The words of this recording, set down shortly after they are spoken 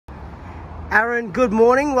Aaron, good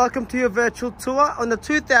morning. Welcome to your virtual tour on the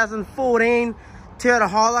 2014 Toyota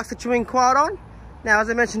Hilux that you inquired on. Now, as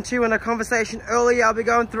I mentioned to you in a conversation earlier, I'll be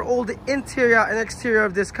going through all the interior and exterior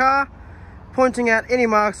of this car, pointing out any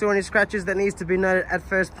marks or any scratches that needs to be noted at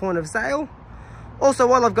first point of sale. Also,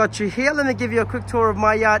 while I've got you here, let me give you a quick tour of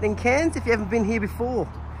my yard in Cairns if you haven't been here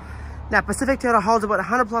before. Now, Pacific Toyota holds about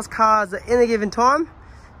 100 plus cars at any given time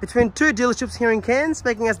between two dealerships here in Cairns,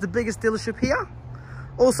 making us the biggest dealership here.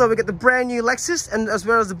 Also, we got the brand new Lexus and as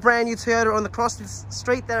well as the brand new Toyota on the cross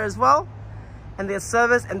street there as well. And there's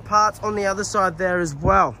service and parts on the other side there as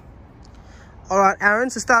well. All right, Aaron,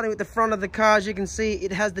 so starting with the front of the car, as you can see,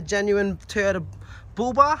 it has the genuine Toyota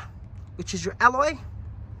bull bar, which is your alloy.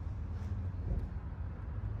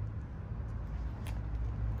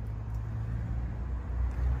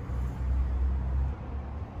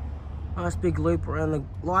 Nice big loop around the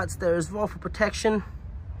lights there as well for protection.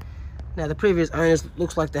 Now, the previous owners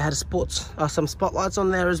looks like they had some spotlights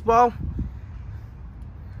on there as well.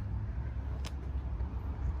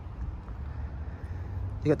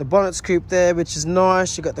 You got the bonnet scoop there, which is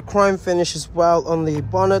nice. You got the chrome finish as well on the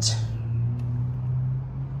bonnet.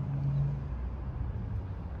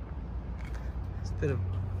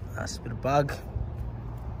 That's a bit of bug.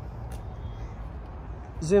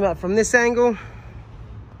 Zoom out from this angle.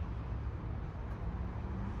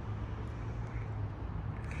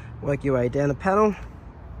 Work your way down the panel.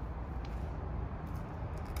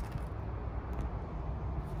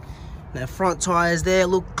 Now, front tyres there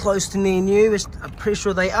look close to near new, which I'm pretty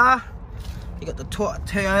sure they are. You got the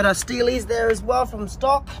Toyota Steelies there as well from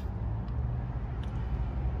stock.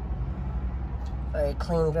 Very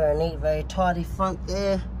clean, very neat, very tidy front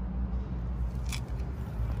there.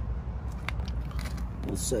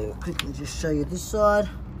 Also, I'll quickly just show you this side.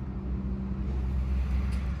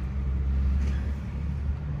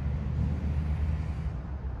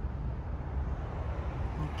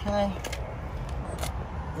 Okay,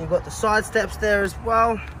 you've got the side steps there as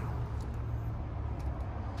well.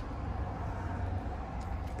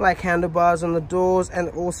 Black handlebars on the doors, and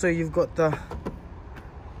also you've got the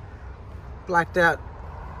blacked out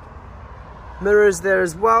mirrors there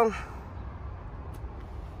as well.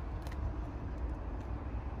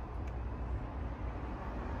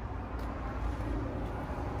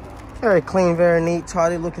 Very clean, very neat,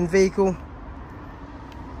 tidy looking vehicle.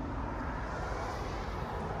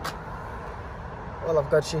 Well,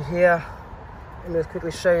 I've got you here. Let me just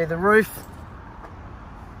quickly show you the roof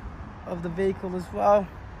of the vehicle as well.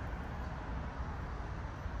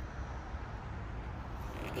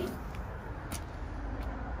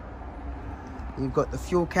 You've got the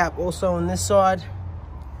fuel cap also on this side.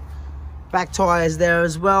 Back tires there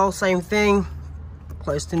as well, same thing,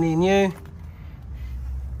 close to near new.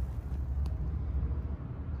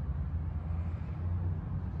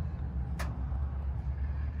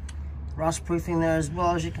 Rust proofing there as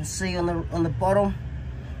well, as you can see on the bottom,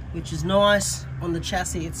 which is nice on the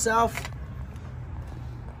chassis itself.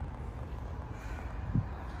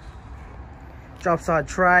 Drop side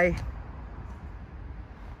tray.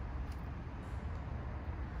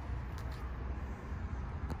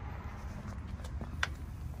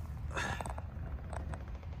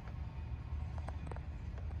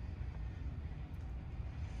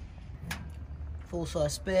 Full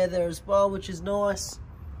size spare there as well, which is nice.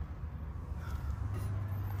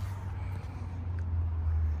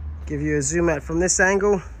 Give you a zoom out from this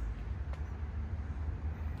angle.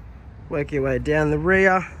 Work your way down the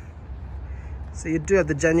rear. So you do have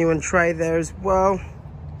the genuine tray there as well.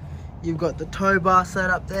 You've got the tow bar set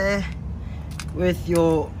up there with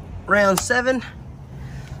your round 7.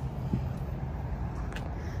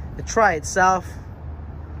 The tray itself,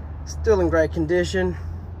 still in great condition.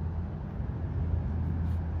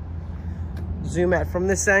 Zoom out from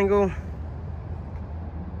this angle.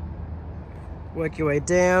 Work your way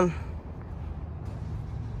down.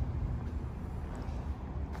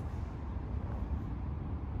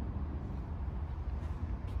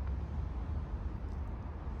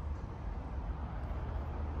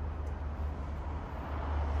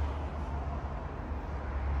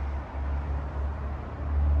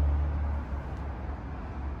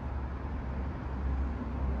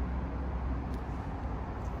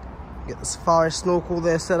 Get the safari snorkel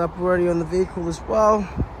there set up already on the vehicle as well.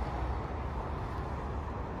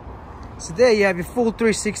 So there you have your full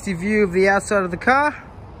 360 view of the outside of the car.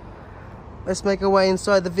 Let's make our way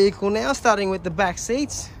inside the vehicle now, starting with the back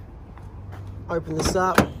seats. Open this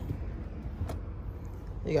up.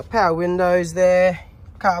 You got power windows there.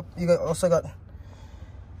 Also got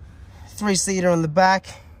 3-seater on the back.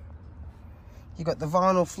 You got the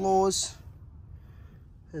vinyl floors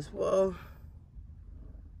as well.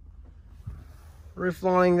 Roof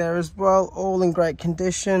lining there as well, all in great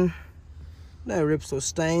condition. No rips or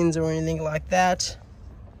stains or anything like that.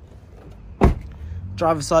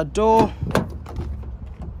 Driver's side door.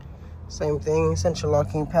 Same thing, central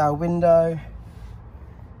locking power window.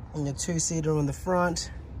 And your two-seater on the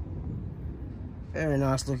front. Very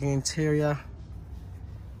nice looking interior.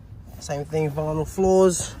 Same thing, vinyl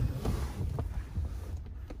floors.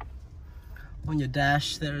 On your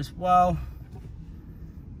dash there as well.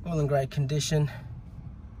 All in great condition.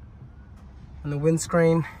 On the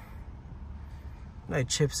windscreen. No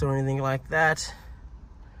chips or anything like that.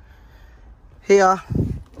 Here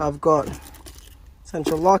I've got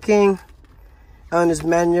central locking, owner's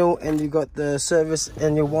manual, and you've got the service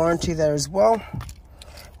and your warranty there as well.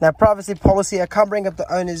 Now, privacy policy, I can't bring up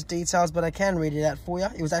the owner's details, but I can read it out for you.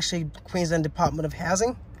 It was actually Queensland Department of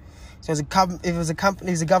Housing. So it was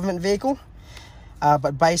a government vehicle,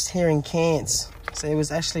 but based here in Cairns. So it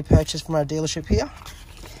was actually purchased from our dealership here,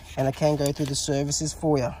 and I can go through the services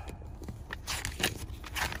for you.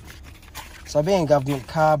 So being a government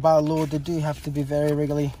car, by law, they do have to be very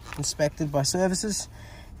regularly inspected by services.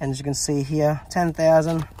 And as you can see here,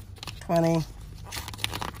 10,000, 20,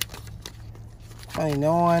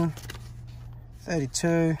 29,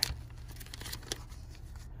 32,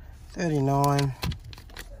 39,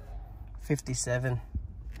 57.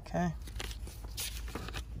 Okay.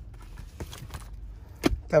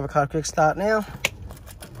 Have a car quick start now.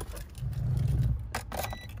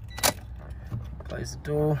 Close the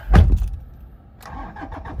door.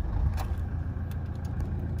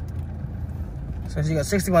 So you got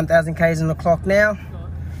 61,000 Ks on the clock now.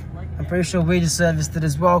 I'm pretty sure we just serviced it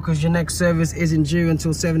as well, because your next service isn't due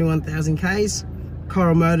until 71,000 Ks.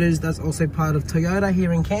 Coral Motors, that's also part of Toyota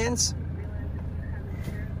here in Cairns.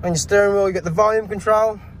 On your steering wheel, you got the volume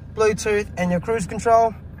control, Bluetooth, and your cruise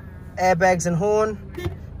control, airbags and horn.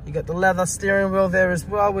 You got the leather steering wheel there as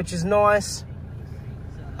well, which is nice.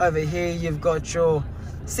 Over here, you've got your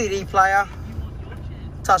CD player,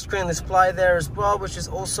 touchscreen display there as well, which is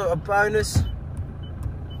also a bonus.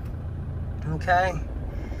 Okay,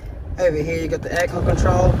 over here you got the aircon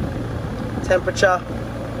control, temperature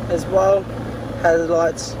as well, hazard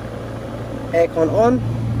lights, aircon on.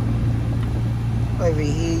 Over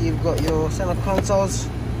here you've got your center consoles,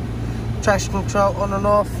 traction control on and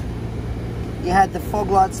off. You had the fog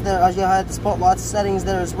lights there, as you had the spotlight settings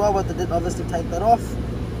there as well, but they did obviously take that off.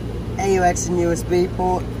 AUX and USB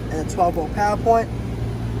port, and a 12-volt power point.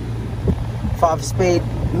 5-speed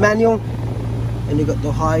manual. And you've got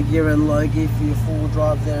the high gear and low gear for your four-wheel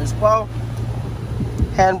drive there as well.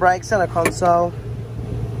 Handbrake, center console,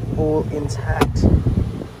 all intact.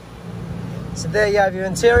 So there you have your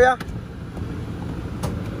interior.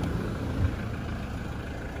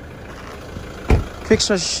 Quick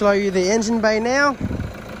show you the engine bay now.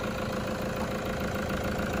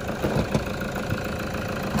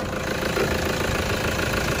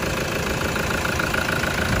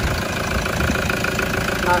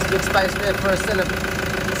 Nice big space there for a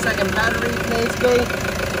second battery if needs be.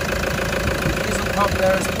 Diesel pump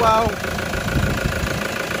there as well.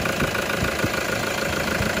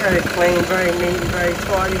 Very clean, very neat, and very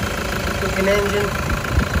tidy looking engine.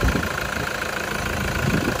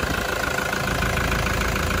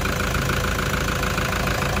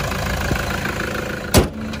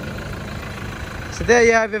 So there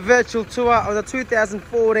you have your virtual tour of the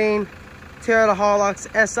 2014 Toyota Hilux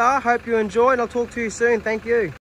SR. Hope you enjoyed, and I'll talk to you soon. Thank you.